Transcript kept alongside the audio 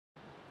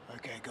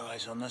Okay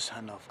guys, on this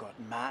hunt I've got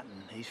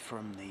Martin. He's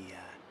from the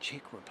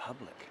Czech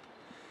Republic.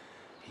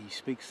 He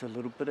speaks a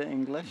little bit of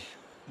English,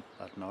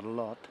 but not a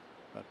lot,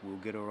 but we'll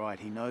get alright.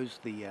 He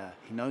knows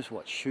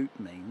what shoot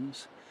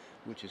means,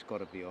 which has got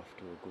to be off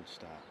to a good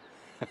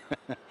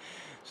start.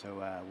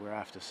 So we're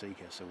after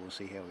Sika, so we'll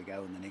see how we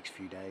go in the next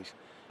few days.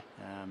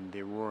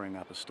 They're roaring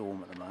up a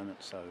storm at the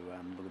moment, so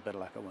with a bit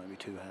of luck it won't be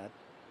too hard.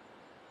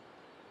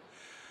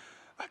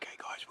 Okay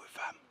guys, we've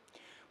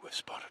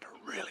spotted a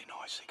really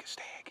nice Sika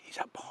stag. He's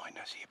up behind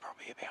us here,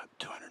 probably about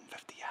 250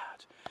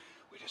 yards.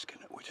 We're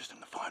just in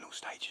the final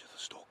stages of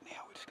the stalk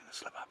now. We're just gonna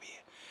slip up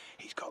here.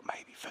 He's got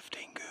maybe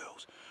 15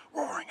 girls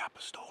roaring up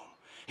a storm.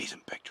 He's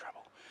in big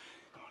trouble.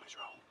 Come on, let's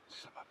roll.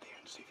 Slip up there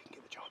and see if we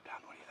can get the job done.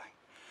 What do you think?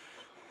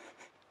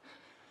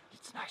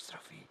 It's nice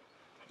trophy.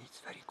 It's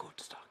very good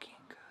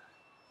stalking.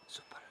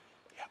 Super.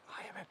 Yeah.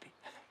 I am happy.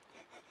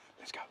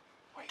 Let's go.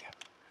 Where you go?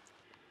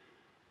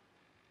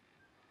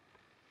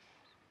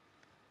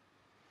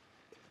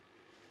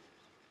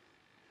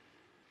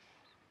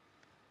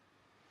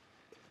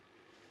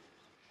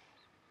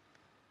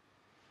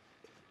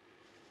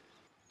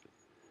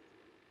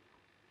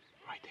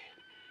 Right there.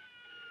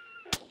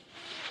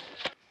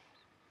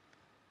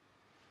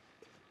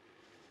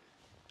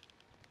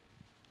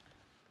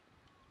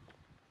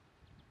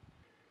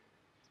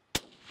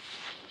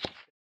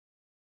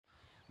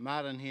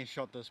 Martin here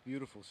shot this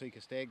beautiful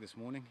Sika stag this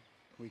morning.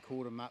 We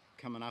caught him up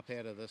coming up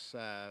out of this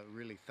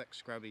really thick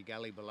scrubby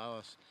gully below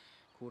us.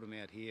 Caught him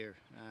out here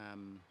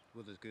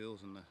with his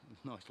girls in the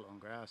nice long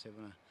grass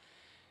having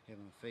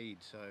a feed.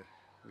 So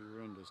we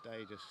ruined his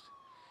day just